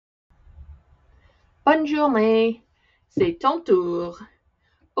Bonne journée, c'est ton tour.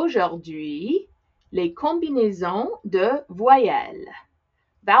 Aujourd'hui, les combinaisons de voyelles.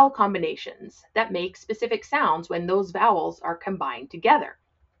 Vowel combinations that make specific sounds when those vowels are combined together.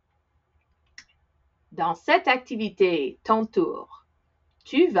 Dans cette activité, ton tour,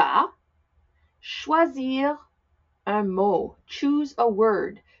 tu vas choisir un mot, choose a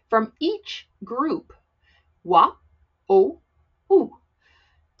word from each group. Wa, o, ou.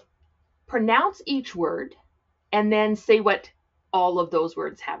 Pronounce each word and then say what all of those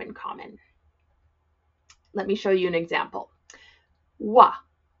words have in common. Let me show you an example. Wa,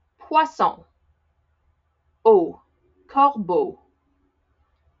 poisson. O, corbeau.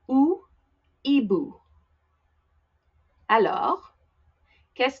 Ou, hibou. Alors,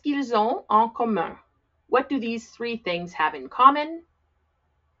 qu'est-ce qu'ils ont en commun? What do these three things have in common?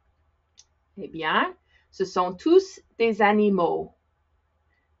 Eh bien, ce sont tous des animaux.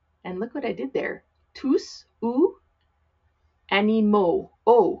 And look what I did there. Tous ou animaux.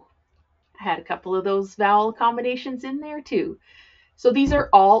 Oh, I had a couple of those vowel combinations in there too. So these are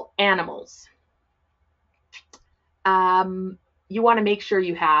all animals. You want to make sure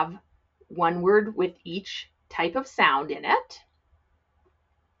you have one word with each type of sound in it.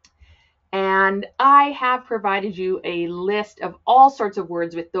 And I have provided you a list of all sorts of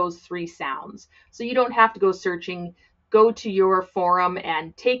words with those three sounds. So you don't have to go searching. Go to your forum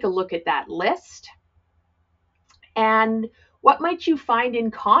and take a look at that list. And what might you find in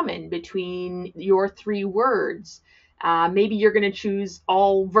common between your three words? Maybe you're going to choose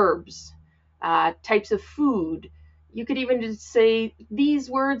all verbs, types of food. You could even just say these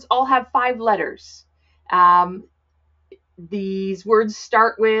words all have 5 letters. These words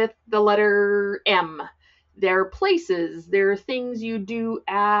start with the letter M. They're places, they're things you do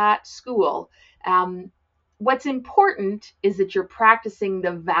at school. What's important is that you're practicing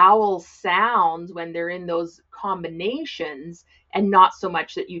the vowel sounds when they're in those combinations, and not so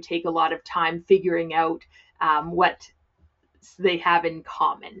much that you take a lot of time figuring out what they have in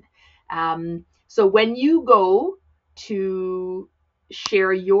common. So when you go to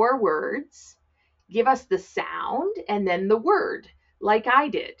share your words, give us the sound and then the word, like I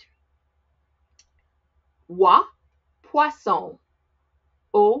did. Wa, poisson.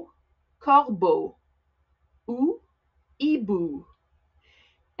 O, corbeau. Ou, hibou.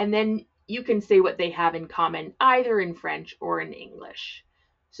 And then you can say what they have in common, either in French or in English.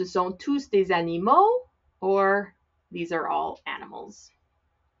 Ce sont tous des animaux, or these are all animals.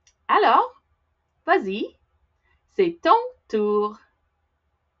 Alors, vas-y, c'est ton tour.